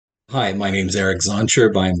Hi, my name's Eric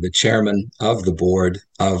Zoncherb. I'm the chairman of the board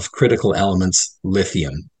of Critical Elements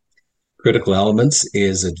Lithium. Critical Elements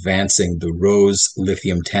is advancing the Rose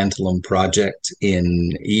Lithium Tantalum project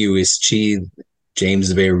in Iuiski,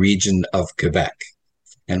 James Bay region of Quebec.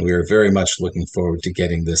 And we are very much looking forward to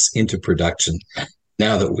getting this into production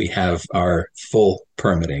now that we have our full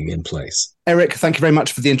permitting in place. Eric, thank you very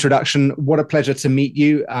much for the introduction. What a pleasure to meet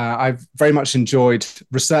you. I've very much enjoyed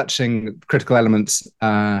researching Critical Elements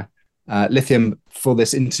lithium for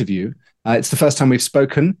this interview. It's the first time we've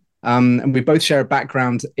spoken, and we both share a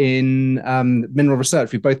background in mineral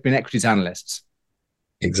research. We've both been equities analysts.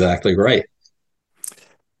 Exactly right.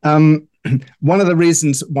 One of the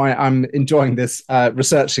reasons why I'm enjoying this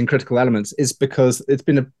research in Critical Elements is because it's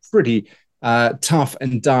been a pretty tough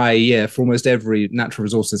and dire year for almost every natural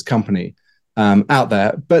resources company out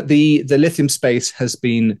there. But the lithium space has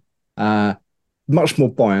been much more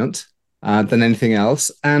buoyant than anything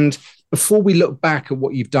else. And before we look back at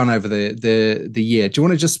what you've done over the year, do you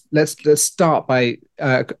want to just let's start by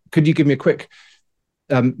could you give me a quick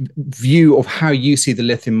view of how you see the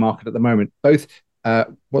lithium market at the moment, both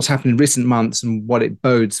what's happened in recent months and what it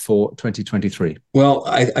bodes for 2023? Well,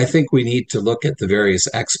 I think we need to look at the various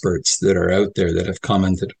experts that are out there that have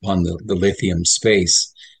commented upon the lithium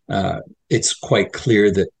space. It's quite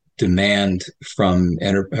clear that demand from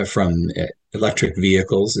electric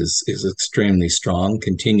vehicles is extremely strong,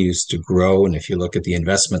 continues to grow. And if you look at the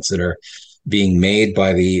investments that are being made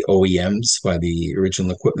by the OEMs, by the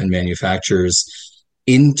original equipment manufacturers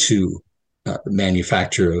into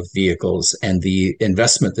manufacture of vehicles, and the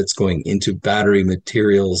investment that's going into battery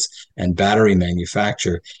materials and battery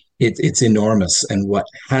manufacture, it's enormous. And what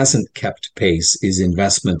hasn't kept pace is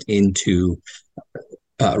investment into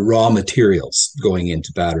raw materials going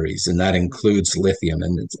into batteries, and that includes lithium.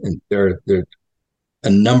 And there are a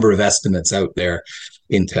number of estimates out there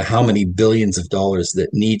into how many billions of dollars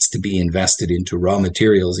that needs to be invested into raw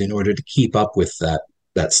materials in order to keep up with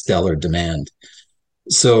that stellar demand.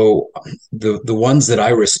 So the ones that I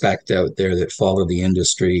respect out there that follow the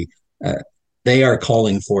industry, they are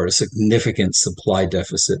calling for a significant supply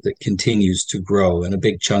deficit that continues to grow. And a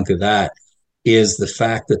big chunk of that is the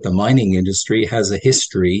fact that the mining industry has a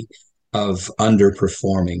history of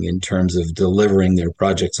underperforming in terms of delivering their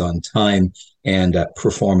projects on time and at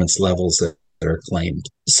performance levels that are claimed.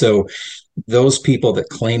 So those people that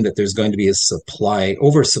claim that there's going to be a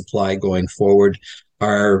oversupply going forward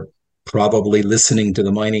are probably listening to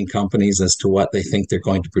the mining companies as to what they think they're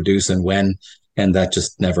going to produce and when, and that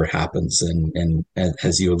just never happens. And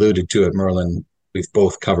as you alluded to it, Merlin, we've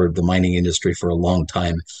both covered the mining industry for a long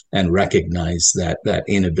time and recognize that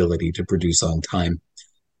inability to produce on time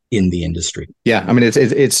in the industry. Yeah, I mean,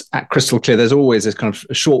 it's crystal clear. There's always this kind of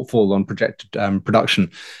shortfall on projected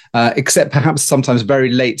production, except perhaps sometimes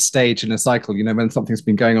very late stage in a cycle, you know, when something's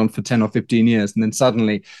been going on for 10 or 15 years. And then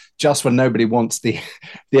suddenly, just when nobody wants the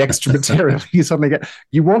extra material, you suddenly get,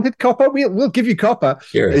 you wanted copper? We'll give you copper.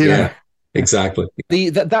 Sure, yeah. Exactly.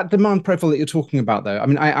 That demand profile that you're talking about, though, I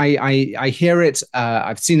mean, I hear it.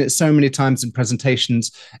 I've seen it so many times in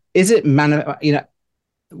presentations. Is it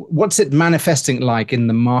what's it manifesting like in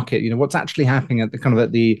the market? You know, what's actually happening at the kind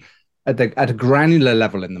of at a granular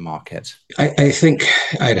level in the market? I think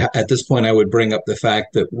at this point I would bring up the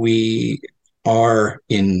fact that we are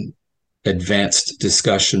in advanced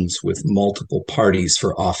discussions with multiple parties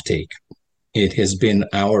for offtake. It has been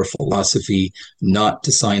our philosophy not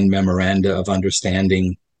to sign memoranda of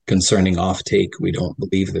understanding concerning offtake. We don't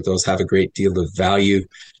believe that those have a great deal of value.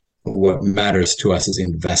 What matters to us is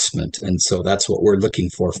investment. And so that's what we're looking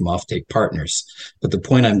for from offtake partners. But the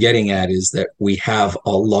point I'm getting at is that we have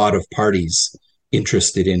a lot of parties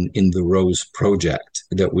interested in the Rose project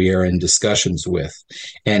that we are in discussions with.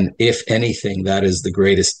 And if anything, that is the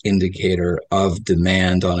greatest indicator of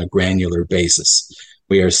demand on a granular basis.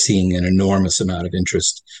 We are seeing an enormous amount of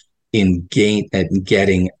interest in getting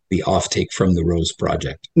the offtake from the Rose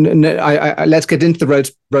project. No, let's get into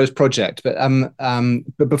the Rose project,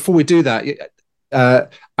 but before we do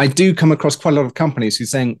that, I do come across quite a lot of companies who are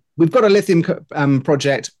saying we've got a lithium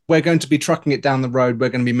project, we're going to be trucking it down the road, we're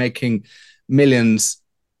going to be making millions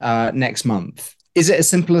next month. Is it as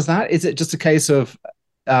simple as that? Is it just a case of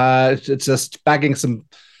just bagging some,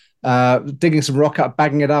 digging some rock up,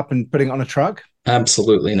 bagging it up, and putting it on a truck?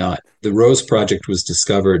 Absolutely not. The Rose project was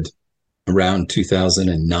discovered around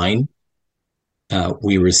 2009.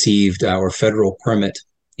 We received our federal permit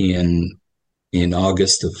in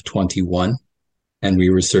August of 21, and we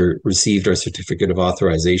received our certificate of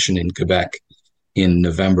authorization in Quebec in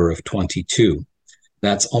November of 22.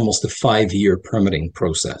 That's almost a 5-year permitting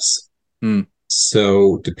process.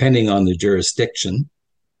 So depending on the jurisdiction,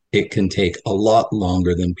 it can take a lot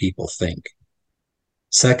longer than people think.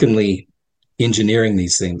 Secondly, engineering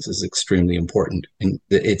these things is extremely important. And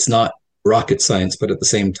it's not rocket science, but at the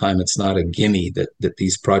same time, it's not a gimme that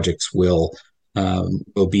these projects will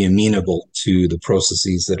be amenable to the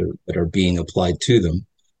processes that are being applied to them.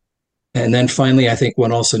 And then finally, I think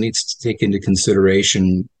one also needs to take into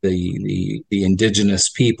consideration the Indigenous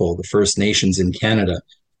people, the First Nations in Canada.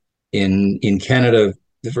 In Canada,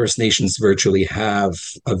 the First Nations virtually have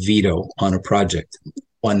a veto on a project.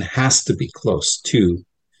 One has to be close to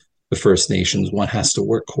the First Nations. One has to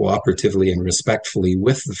work cooperatively and respectfully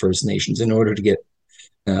with the First Nations in order to get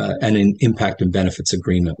an impact and benefits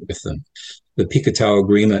agreement with them. The Picatao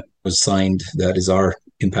Agreement was signed, that is our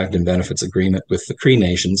impact and benefits agreement with the Cree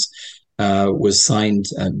Nations, was signed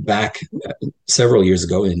back several years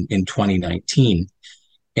ago in 2019.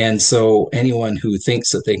 And so anyone who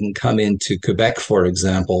thinks that they can come into Quebec, for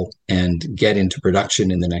example, and get into production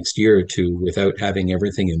in the next year or two without having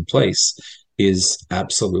everything in place is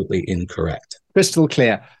absolutely incorrect. Crystal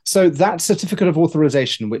clear. So that certificate of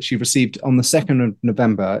authorization, which you received on the 2nd of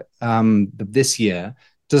November this year,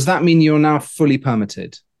 does that mean you're now fully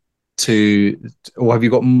permitted or have you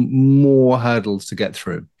got more hurdles to get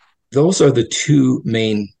through? Those are the two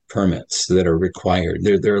main permits that are required.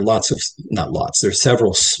 There are there's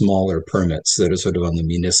several smaller permits that are sort of on the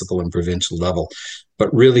municipal and provincial level,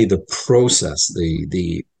 but really the process,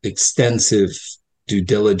 the extensive due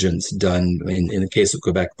diligence done in the case of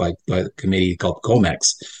Quebec by the committee called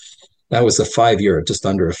COMEX, that was just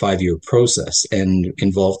under a 5-year process and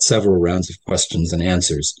involved several rounds of questions and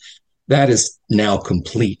answers. That is now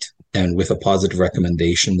complete and with a positive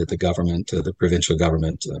recommendation that the provincial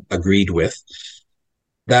government agreed with.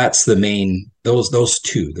 That's the main, those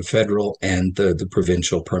two, the federal and the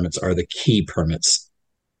provincial permits are the key permits,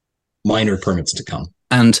 minor permits to come.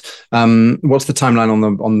 And what's the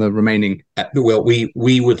timeline on the remaining? Well,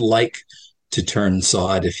 we would like to turn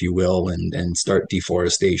sod, if you will, and start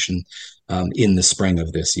deforestation in the spring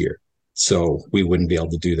of this year. So we wouldn't be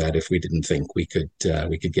able to do that if we didn't think we could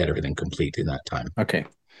get everything complete in that time. Okay,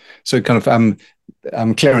 so kind of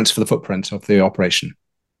clearance for the footprint of the operation.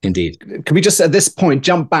 Indeed. Can we just at this point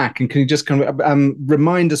jump back and can you just kind of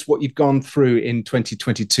remind us what you've gone through in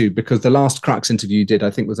 2022? Because the last Crux interview you did, I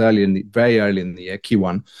think, was very early in the year,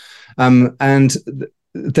 Q1, and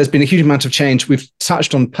there's been a huge amount of change. We've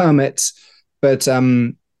touched on permits, but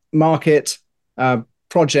market,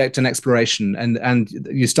 project, and exploration, and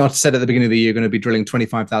you said at the beginning of the year you're going to be drilling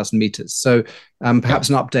 25,000 meters. So perhaps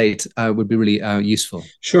an update would be really useful.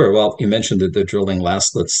 Sure. Well, you mentioned the drilling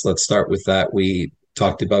last. Let's start with that. We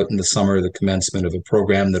talked about in the summer the commencement of a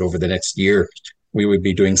program that over the next year we would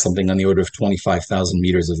be doing something on the order of 25,000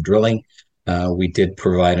 meters of drilling. We did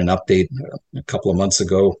provide an update a couple of months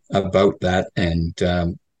ago about that, and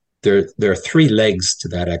there are 3 legs to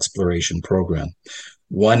that exploration program.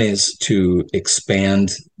 One is to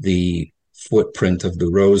expand the footprint of the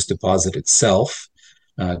Rose deposit itself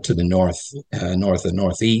to the north and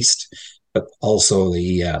northeast, but also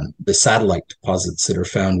the satellite deposits that are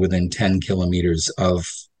found within 10 kilometers of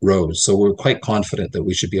Rose. So we're quite confident that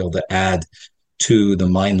we should be able to add to the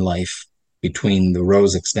mine life between the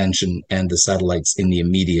Rose extension and the satellites in the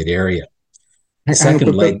immediate area. The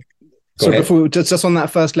second leg. So before just on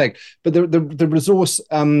that first leg, but the resource,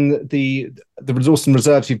 the resource and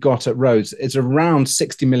reserves you've got at Rose is around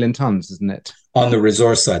 60 million tons, isn't it? On the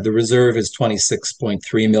resource side, the reserve is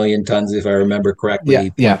 26.3 million tons, if I remember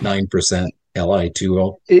correctly. Yeah. 0.9%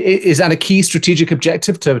 Li2O. Is that a key strategic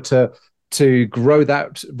objective to grow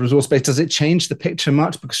that resource base? Does it change the picture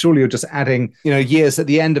much? Because surely you're just adding, years at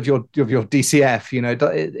the end of your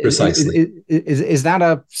DCF. Precisely. Is that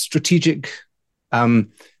a strategic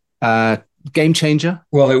game changer?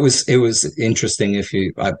 Well, it was interesting.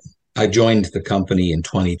 I joined the company in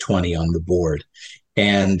 2020 on the board,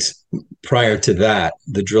 and prior to that,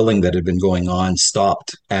 the drilling that had been going on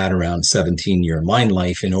stopped at around 17-year mine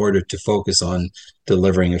life in order to focus on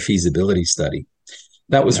delivering a feasibility study.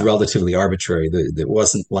 That was relatively arbitrary. It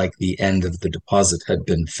wasn't like the end of the deposit had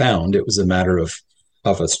been found. It was a matter of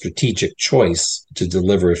a strategic choice to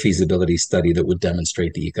deliver a feasibility study that would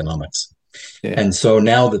demonstrate the economics. Yeah. And so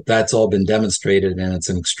now that that's all been demonstrated and it's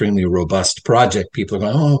an extremely robust project, people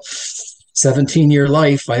are going, 17-year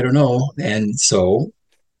life, I don't know. And so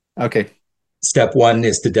step one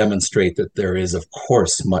is to demonstrate that there is, of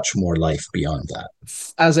course, much more life beyond that.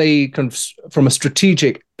 As from a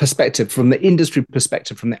strategic perspective, from the industry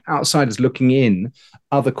perspective, from the outsiders looking in,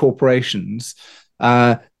 other corporations,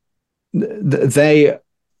 they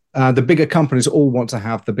the bigger companies all want to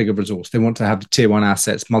have the bigger resource. They want to have the tier one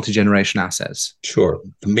assets, multi-generation assets. Sure.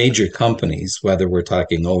 The major companies, whether we're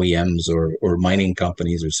talking OEMs or mining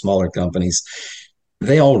companies or smaller companies,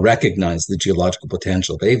 they all recognize the geological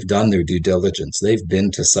potential. They've done their due diligence. They've been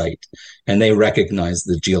to site and they recognize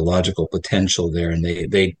the geological potential there. And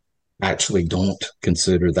they actually don't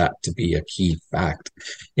consider that to be a key fact.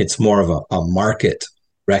 It's more of a market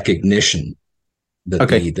recognition that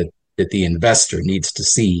the investor needs to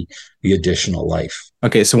see the additional life.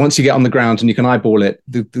 Okay, so once you get on the ground and you can eyeball it,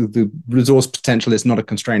 the resource potential is not a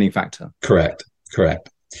constraining factor. Correct.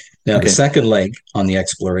 Now, the second leg on the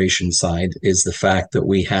exploration side is the fact that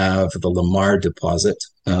we have the Lamar deposit.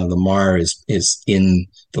 Lamar is in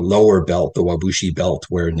the lower belt, the Wabushi belt,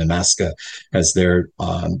 where Nemaska has their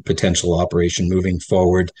potential operation moving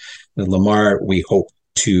forward. The Lamar, we hope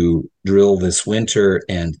to drill this winter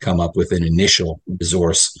and come up with an initial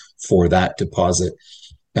resource for that deposit.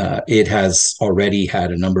 It has already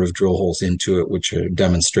had a number of drill holes into it, which are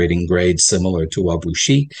demonstrating grades similar to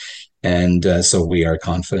Wabushi. And so we are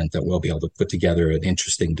confident that we'll be able to put together an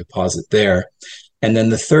interesting deposit there. And then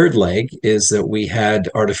the third leg is that we had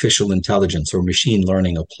artificial intelligence or machine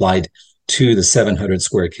learning applied to the 700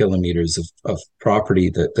 square kilometers of property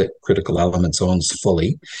that Critical Elements owns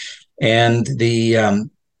fully. And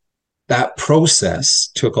that process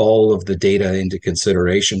took all of the data into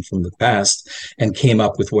consideration from the past and came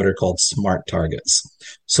up with what are called smart targets.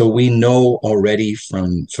 So we know already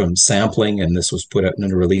from sampling, and this was put out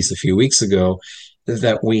in a release a few weeks ago,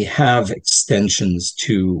 that we have extensions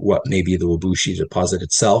to what may be the Wabushi deposit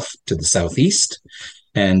itself to the southeast.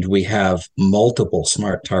 And we have multiple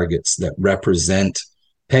smart targets that represent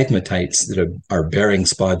pegmatites that are bearing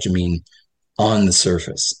spodumene on the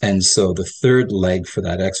surface. And so the third leg for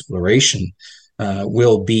that exploration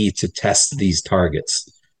will be to test these targets.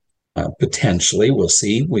 Potentially, we'll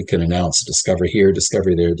see. We can announce discovery here,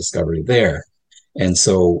 discovery there, discovery there. And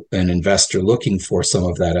so an investor looking for some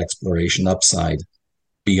of that exploration upside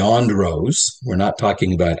beyond Rose, we're not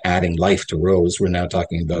talking about adding life to Rose. We're now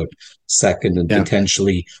talking about second and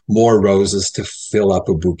potentially more roses to fill up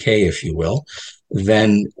a bouquet, if you will.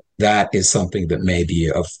 Then that is something that may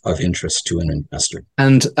be of interest to an investor.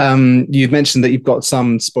 And you've mentioned that you've got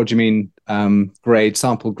some spodumene grade,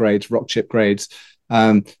 sample grades, rock chip grades.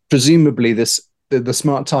 Presumably the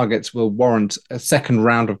smart targets will warrant a second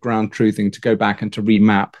round of ground truthing to go back and to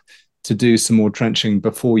remap, to do some more trenching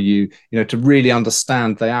before you to really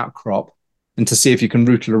understand the outcrop and to see if you can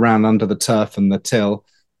rootle around under the turf and the till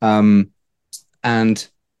and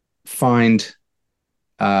find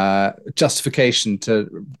justification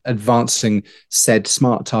to advancing said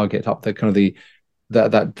smart target up the kind of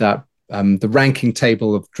the ranking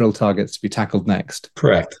table of drill targets to be tackled next.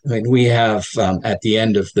 Correct. I mean, we have at the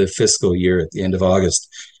end of the fiscal year, at the end of August,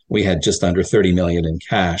 we had just under 30 million in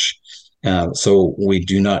cash. So we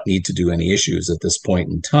do not need to do any issues at this point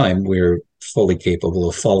in time. We're fully capable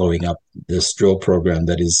of following up this drill program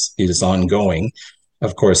that is ongoing.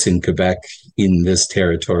 Of course, in Quebec, in this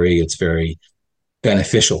territory, it's very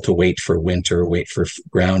beneficial to wait for winter, wait for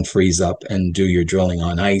ground freeze up and do your drilling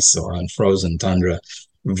on ice or on frozen tundra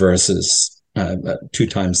versus 2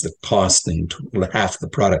 times the cost and half the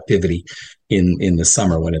productivity in the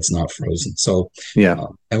summer when it's not frozen. So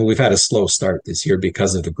and we've had a slow start this year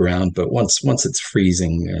because of the ground, but once it's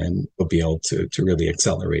freezing, and we'll be able to really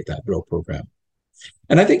accelerate that drill program.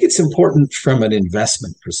 And I think it's important from an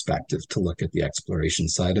investment perspective to look at the exploration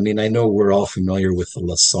side. I mean, I know we're all familiar with the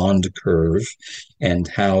Lassonde curve and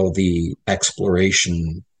how the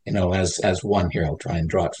exploration, as one here, I'll try and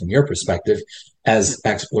draw it from your perspective, as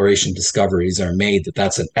exploration discoveries are made,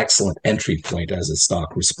 that's an excellent entry point as a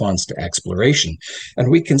stock responds to exploration.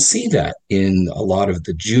 And we can see that in a lot of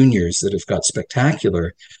the juniors that have got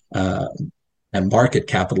spectacular and market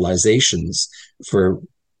capitalizations for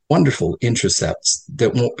wonderful intercepts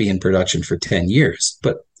that won't be in production for 10 years,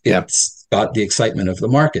 but it's got the excitement of the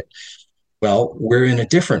market. Well, we're in a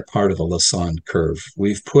different part of the Lassonde curve.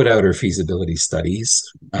 We've put out our feasibility studies,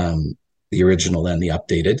 the original and the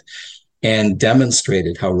updated, and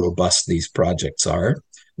demonstrated how robust these projects are.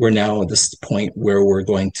 We're now at this point where we're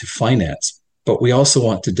going to finance, but we also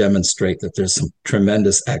want to demonstrate that there's some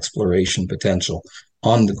tremendous exploration potential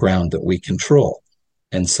on the ground that we control.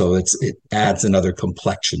 And so it adds another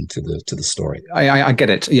complexion to the story. I get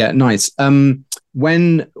it. Yeah, nice.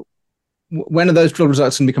 When are those drill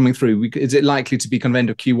results going to be coming through? Is it likely to be kind of end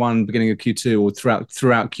of Q1, beginning of Q2, or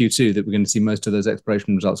throughout Q2 that we're going to see most of those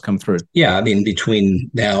exploration results come through? Yeah, I mean,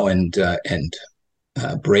 between now and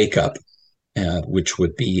breakup, which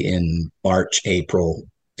would be in March, April,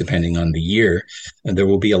 depending on the year, and there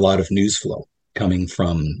will be a lot of news flow. coming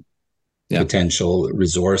from potential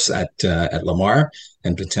resource at Lamar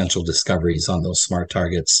and potential discoveries on those smart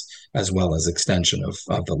targets, as well as extension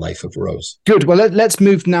of the life of Rose. Good. Well, let's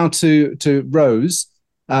move now to Rose.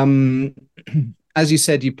 As you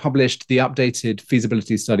said, you published the updated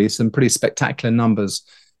feasibility study. Some pretty spectacular numbers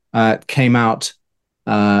came out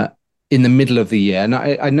in the middle of the year. And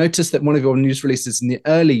I noticed that one of your news releases in the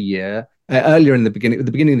earlier in the beginning of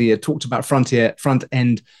the year, talked about front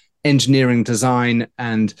end engineering design.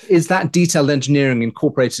 And is that detailed engineering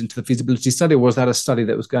incorporated into the feasibility study, or was that a study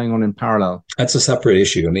that was going on in parallel? That's a separate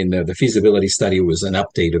issue. I mean, the feasibility study was an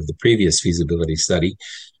update of the previous feasibility study,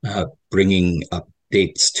 bringing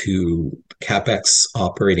updates to CapEx,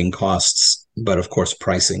 operating costs, but of course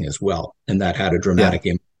pricing as well. And that had a dramatic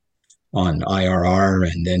impact on IRR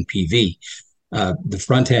and NPV. The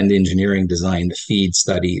front-end engineering design feed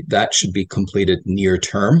study, that should be completed near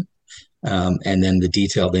term. And then the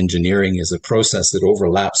detailed engineering is a process that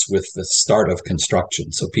overlaps with the start of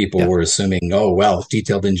construction. So people were assuming, oh, well,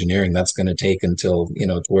 detailed engineering, that's going to take until,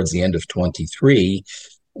 towards the end of 23.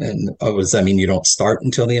 And does that mean you don't start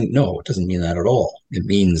until the end? No, it doesn't mean that at all. It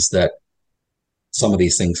means that some of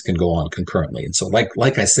these things can go on concurrently. And so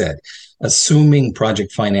like I said, assuming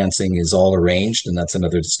project financing is all arranged, and that's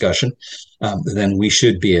another discussion, then we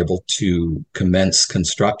should be able to commence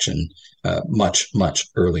construction much, much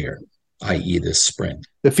earlier, i.e. this spring.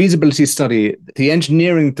 The feasibility study, the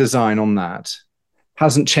engineering design on that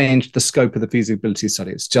hasn't changed the scope of the feasibility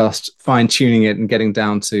study. It's just fine-tuning it and getting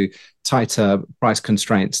down to tighter price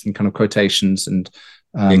constraints and kind of quotations and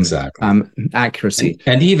accuracy.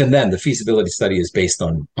 And even then, the feasibility study is based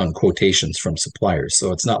on quotations from suppliers.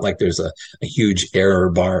 So it's not like there's a huge error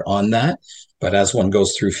bar on that. But as one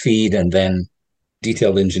goes through feed and then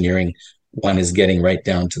detailed engineering, one is getting right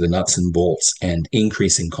down to the nuts and bolts and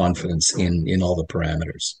increasing confidence in all the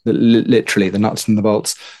parameters. Literally, the nuts and the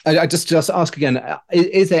bolts. I just ask again: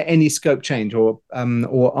 is there any scope change, or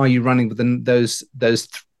are you running within those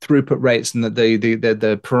throughput rates and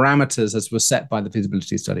the parameters as were set by the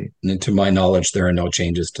feasibility study? And to my knowledge, there are no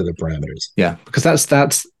changes to the parameters. Yeah, because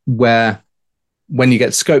that's where, when you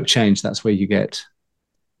get scope change, that's where you get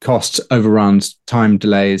cost overruns, time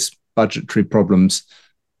delays, budgetary problems.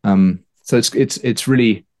 So it's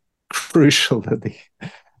really crucial that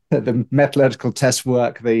the metallurgical test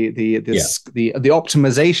work, the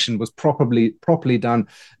optimization was properly done,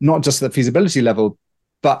 not just at the feasibility level,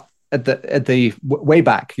 but at the way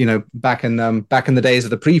back, back in the days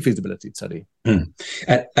of the pre-feasibility study.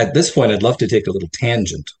 At this point, I'd love to take a little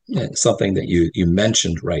tangent, something that you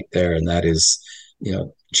mentioned right there, and that is,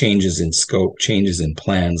 changes in scope, changes in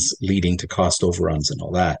plans leading to cost overruns and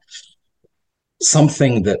all that.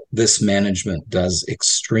 Something that this management does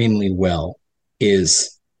extremely well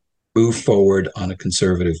is move forward on a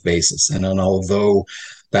conservative basis. And although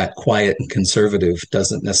that quiet and conservative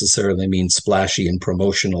doesn't necessarily mean splashy and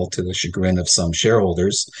promotional to the chagrin of some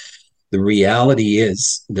shareholders, the reality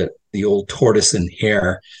is that the old tortoise and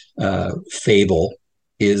hare fable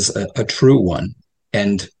is a true one.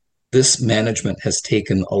 And this management has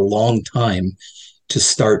taken a long time to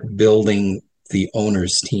start building the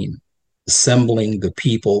owner's team, assembling the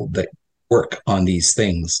people that work on these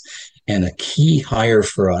things. And a key hire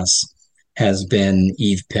for us has been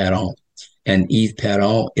Yves Perron. And Yves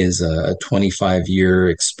Perron is a 25-year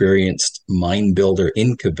experienced mine builder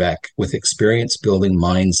in Quebec, with experience building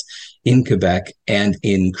mines in Quebec and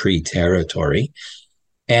in Cree territory,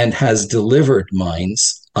 and has delivered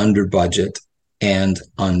mines under budget and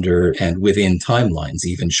within timelines,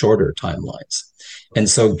 even shorter timelines. And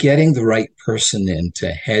so getting the right person in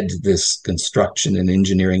to head this construction and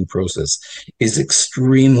engineering process is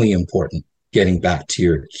extremely important, getting back to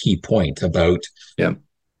your key point about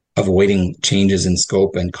avoiding changes in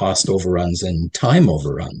scope and cost overruns and time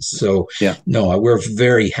overruns. So no, we're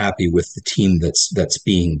very happy with the team that's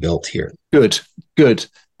being built here. Good. And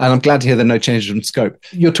I'm glad to hear there are no changes in scope.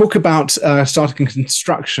 You'll talk about starting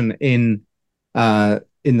construction in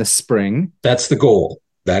the spring. That's the goal.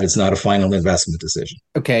 That is not a final investment decision.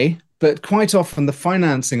 Okay, but quite often the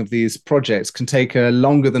financing of these projects can take a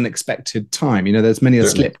longer than expected time. There's many a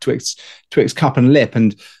slip twixt cup and lip,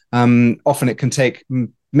 and often it can take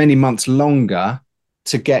many months longer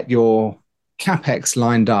to get your CapEx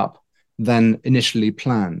lined up than initially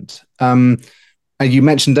planned. You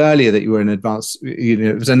mentioned earlier that you were in advance.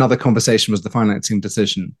 It was another conversation, was the financing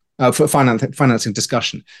decision for financing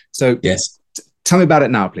discussion. So yes. Tell me about it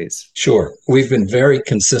now, please. Sure. We've been very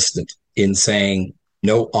consistent in saying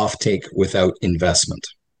no offtake without investment.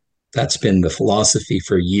 That's been the philosophy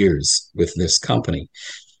for years with this company.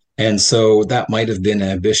 And so that might have been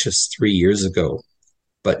ambitious 3 years ago.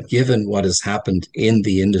 But given what has happened in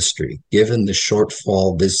the industry, given the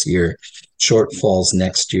shortfall this year, shortfalls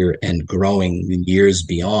next year, and growing in years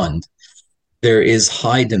beyond, there is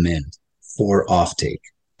high demand for offtake.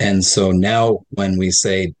 And so now when we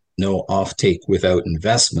say no offtake without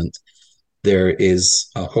investment, there is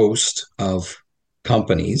a host of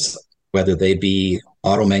companies, whether they be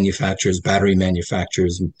auto manufacturers, battery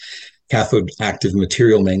manufacturers, cathode active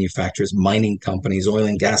material manufacturers, mining companies, oil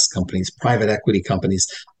and gas companies, private equity companies,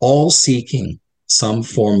 all seeking some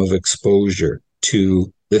form of exposure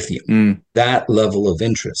to lithium. That level of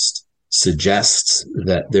interest suggests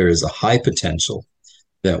that there is a high potential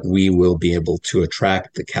that we will be able to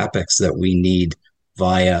attract the capex that we need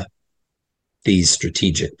via these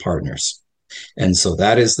strategic partners. And so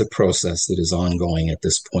that is the process that is ongoing at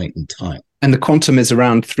this point in time. And the quantum is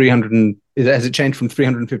around 300, has it changed from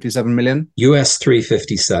 357 million? US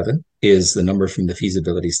 357 is the number from the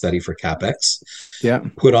feasibility study for CapEx. Yeah.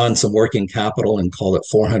 Put on some working capital and call it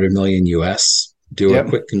 400 million US. Do a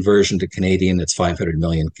quick conversion to Canadian, it's 500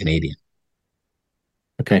 million Canadian.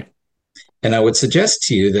 Okay. And I would suggest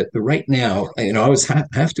to you that right now, I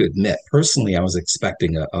have to admit, personally, I was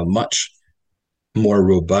expecting a much more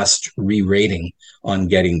robust re-rating on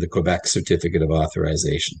getting the Quebec Certificate of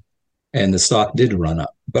Authorization. And the stock did run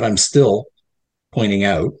up, but I'm still pointing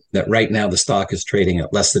out that right now the stock is trading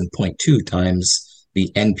at less than 0.2 times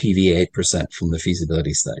the NPV 8% from the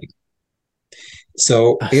feasibility study.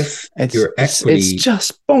 So if your equity... It's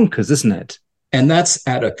just bonkers, isn't it? And that's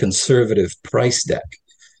at a conservative price deck.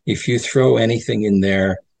 If you throw anything in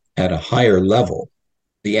there at a higher level,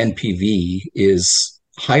 the NPV is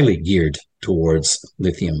highly geared towards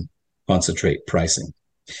lithium concentrate pricing.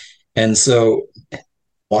 And so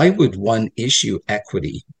why would one issue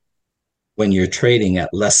equity when you're trading at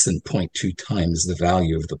less than 0.2 times the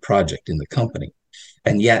value of the project in the company?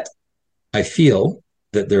 And yet I feel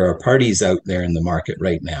that there are parties out there in the market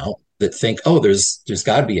right now that think, oh, there's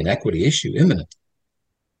got to be an equity issue imminent.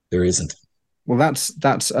 There isn't. Well,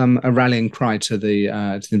 that's a rallying cry to the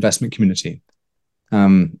investment community,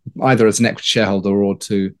 either as an equity shareholder or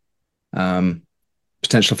to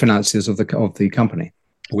potential financiers of the company.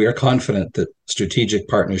 We are confident that strategic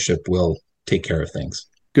partnership will take care of things.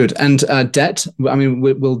 Good. And debt, I mean,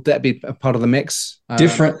 will debt be a part of the mix?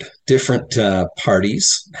 Different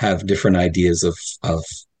parties have different ideas of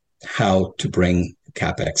how to bring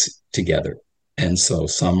CapEx together. And so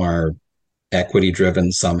some are equity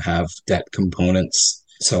driven, some have debt components.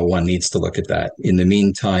 So one needs to look at that. In the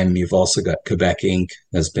meantime, you've also got Quebec Inc.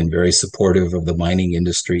 has been very supportive of the mining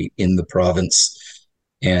industry in the province,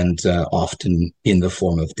 and often in the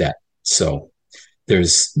form of debt. So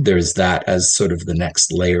there's that as sort of the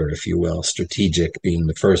next layer, if you will, strategic being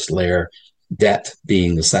the first layer, debt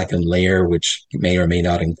being the second layer, which may or may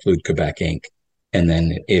not include Quebec Inc. And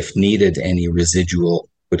then if needed, any residual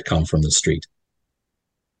would come from the street.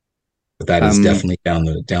 But that is definitely down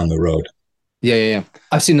the road. Yeah.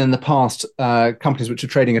 I've seen in the past companies which are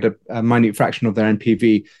trading at a minute fraction of their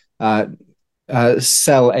NPV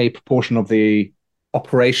sell a proportion of the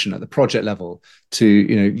operation at the project level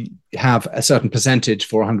to have a certain percentage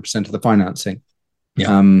for 100% of the financing.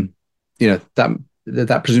 Yeah.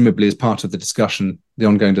 That presumably is part of the discussion, the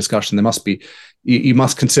ongoing discussion. There must be, you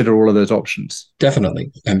must consider all of those options.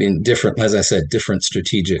 Definitely. I mean, as I said, different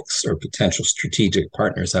strategics or potential strategic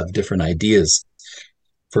partners have different ideas.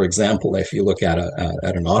 For example, if you look at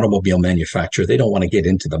an automobile manufacturer, they don't want to get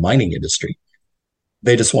into the mining industry.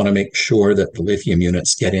 They just want to make sure that the lithium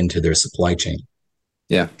units get into their supply chain.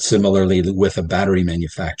 Yeah. Similarly with a battery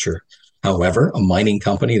manufacturer. However, a mining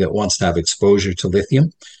company that wants to have exposure to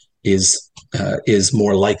lithium is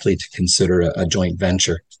more likely to consider a joint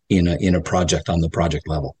venture in a project on the project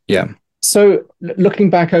level. Yeah. So looking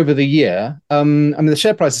back over the year, I mean, the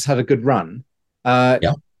share price has had a good run.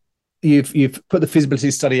 Yeah. You've put the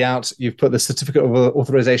feasibility study out. You've put the certificate of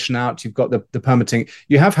authorization out. You've got the permitting.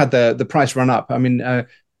 You have had the price run up. I mean,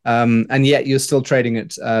 and yet you're still trading at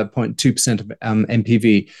 0.2% of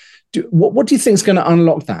NPV. What do you think is going to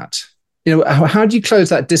unlock that? How do you close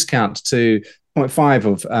that discount to 0.5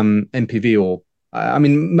 of NPV? Or I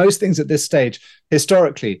mean, most things at this stage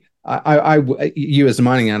historically, you as a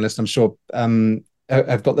mining analyst, I'm sure,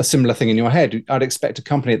 have got the similar thing in your head. I'd expect a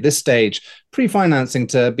company at this stage, pre-financing,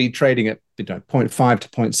 to be trading at 0.5 to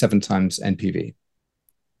 0.7 times NPV.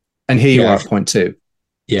 And here you are at 0.2.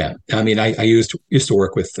 Yeah. I mean, I used to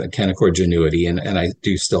work with Canaccord Genuity, and I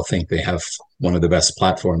do still think they have one of the best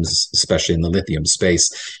platforms, especially in the lithium space.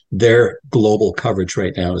 Their global coverage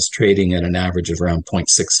right now is trading at an average of around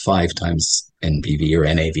 0.65 times NPV or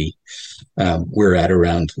NAV. We're at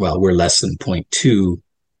around, we're less than 0.2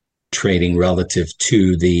 trading relative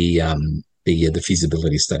to the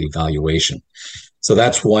feasibility study valuation. So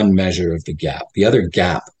that's one measure of the gap. The other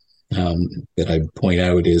gap that I point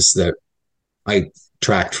out is that I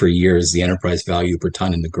tracked for years the enterprise value per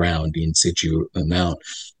ton in the ground, the in situ amount.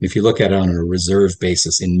 If you look at it on a reserve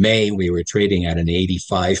basis, in May, we were trading at an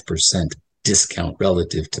 85% discount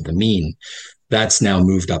relative to the mean. That's now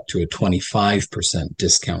moved up to a 25%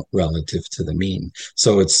 discount relative to the mean.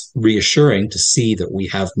 So it's reassuring to see that we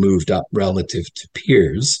have moved up relative to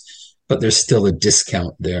peers, but there's still a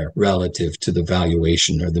discount there relative to the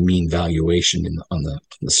valuation or the mean valuation on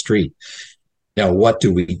the street. Now, what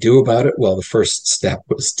do we do about it? Well, the first step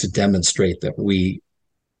was to demonstrate that we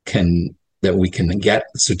can get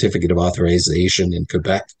a certificate of authorization in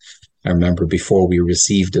Quebec. I remember before we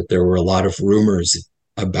received it, there were a lot of rumors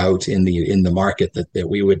about in the market that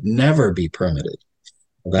we would never be permitted.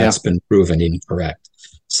 Well, that's been proven incorrect.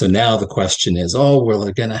 So now the question is,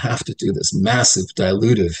 we're going to have to do this massive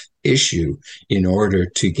dilutive issue in order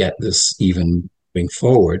to get this even moving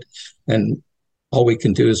forward. And all we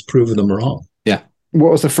can do is prove them wrong. Yeah.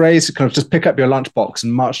 What was the phrase? Kind of just pick up your lunchbox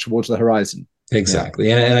and march towards the horizon. Exactly.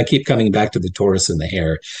 Yeah. And I keep coming back to the tortoise and the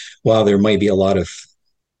hare. While there might be a lot of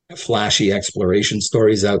flashy exploration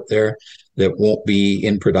stories out there that won't be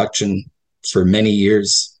in production for many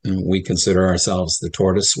years, and we consider ourselves the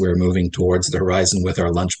tortoise. We're moving towards the horizon with our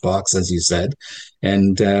lunchbox, as you said,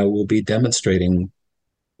 and we'll be demonstrating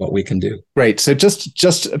what we can do. Great. So just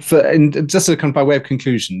to kind of by way of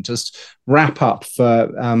conclusion, just wrap up for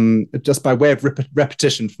just by way of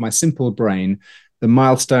repetition for my simple brain, the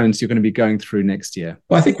milestones you're going to be going through next year.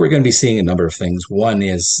 Well, I think we're going to be seeing a number of things. One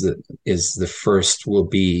is the first will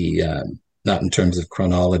be not in terms of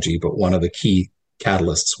chronology, but one of the key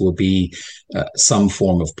catalysts will be some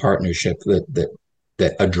form of partnership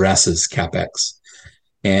that addresses CapEx.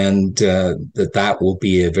 And that will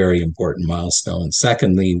be a very important milestone.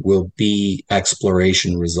 Secondly, will be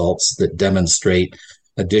exploration results that demonstrate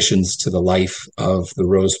additions to the life of the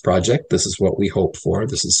Rose project. This is what we hope for.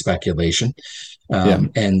 This is speculation.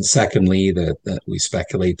 And secondly, that we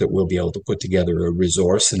speculate that we'll be able to put together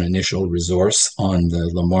an initial resource on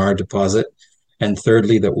the Lamar deposit. And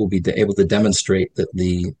thirdly, that we'll be able to demonstrate that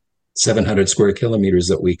the 700 square kilometers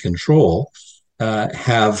that we control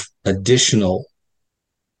have additional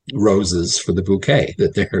roses for the bouquet,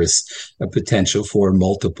 that there is a potential for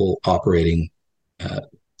multiple operating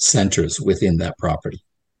centers within that property.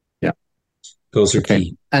 Yeah. Those are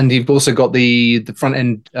key. And you've also got the front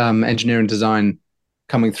end engineering design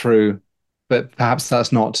coming through, but perhaps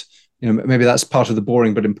that's not, maybe that's part of the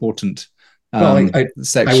boring but important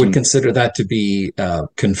section. I would consider that to be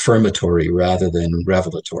confirmatory rather than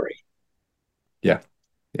revelatory. Yeah.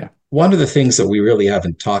 One of the things that we really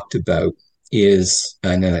haven't talked about is,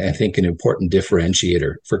 and I think an important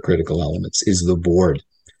differentiator for Critical Elements, is the board.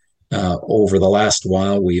 Over the last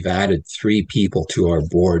while, we've added 3 people to our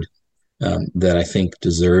board that I think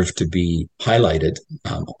deserve to be highlighted.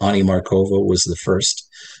 Ani Markova was the first,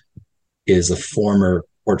 is a former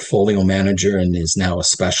portfolio manager and is now a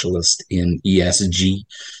specialist in ESG.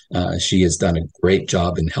 She has done a great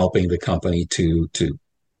job in helping the company to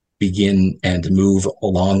begin and move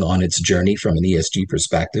along on its journey from an ESG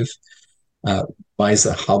perspective.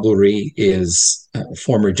 Liza Habloury is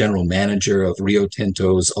former general manager of Rio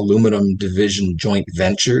Tinto's aluminum division joint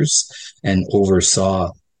ventures and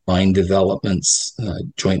oversaw mine developments,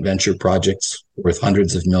 joint venture projects worth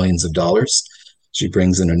hundreds of millions of dollars. She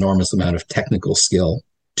brings an enormous amount of technical skill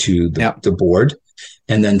to the board.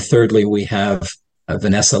 And then thirdly, we have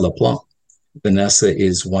Vanessa Laplante. Vanessa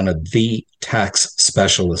is one of the tax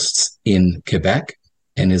specialists in Quebec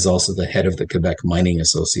and is also the head of the Quebec Mining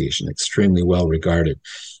Association, extremely well regarded.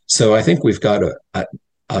 So I think we've got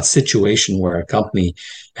a situation where a company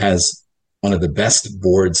has one of the best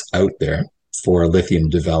boards out there for a lithium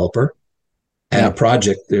developer, and a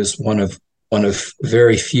project. There's one of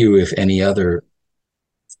very few, if any, other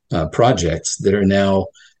projects that are now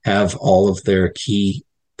have all of their key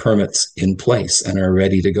permits in place and are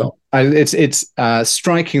ready to go. It's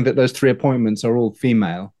striking that those 3 appointments are all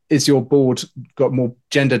female. Is your board got more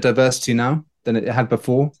gender diversity now than it had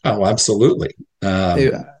before? Oh, absolutely. I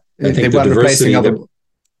think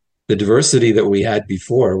the diversity that we had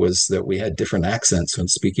before was that we had different accents when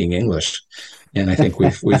speaking English, and I think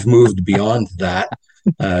we've moved beyond that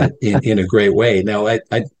in a great way. Now,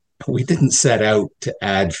 we didn't set out to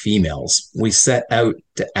add females. We set out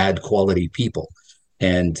to add quality people,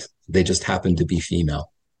 and they just happened to be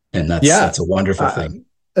female, and that's a wonderful thing.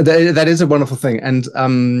 That is a wonderful thing,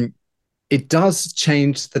 and it does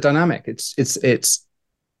change the dynamic. It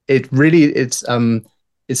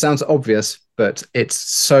sounds obvious, but it's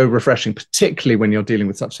so refreshing, particularly when you're dealing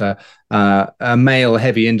with such a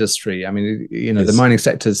male-heavy industry. I mean, Yes. the mining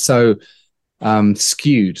sector is so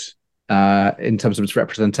skewed in terms of its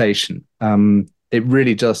representation.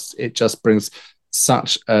 It just brings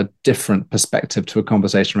such a different perspective to a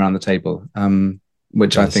conversation around the table,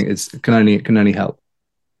 which I think can only help.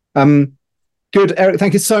 Good, Eric.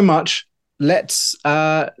 Thank you so much. Let's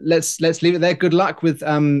leave it there. Good luck with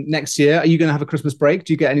next year. Are you going to have a Christmas break?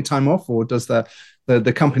 Do you get any time off, or does the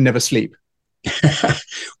company never sleep?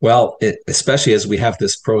 Well, especially as we have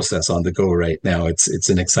this process on the go right now, it's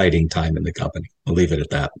an exciting time in the company. I'll leave it at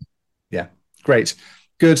that. Yeah, great.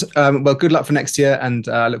 Good. Well, good luck for next year, and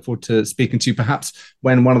I look forward to speaking to you perhaps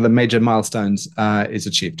when one of the major milestones is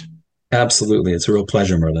achieved. Absolutely. It's a real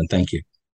pleasure, Merlin. Thank you.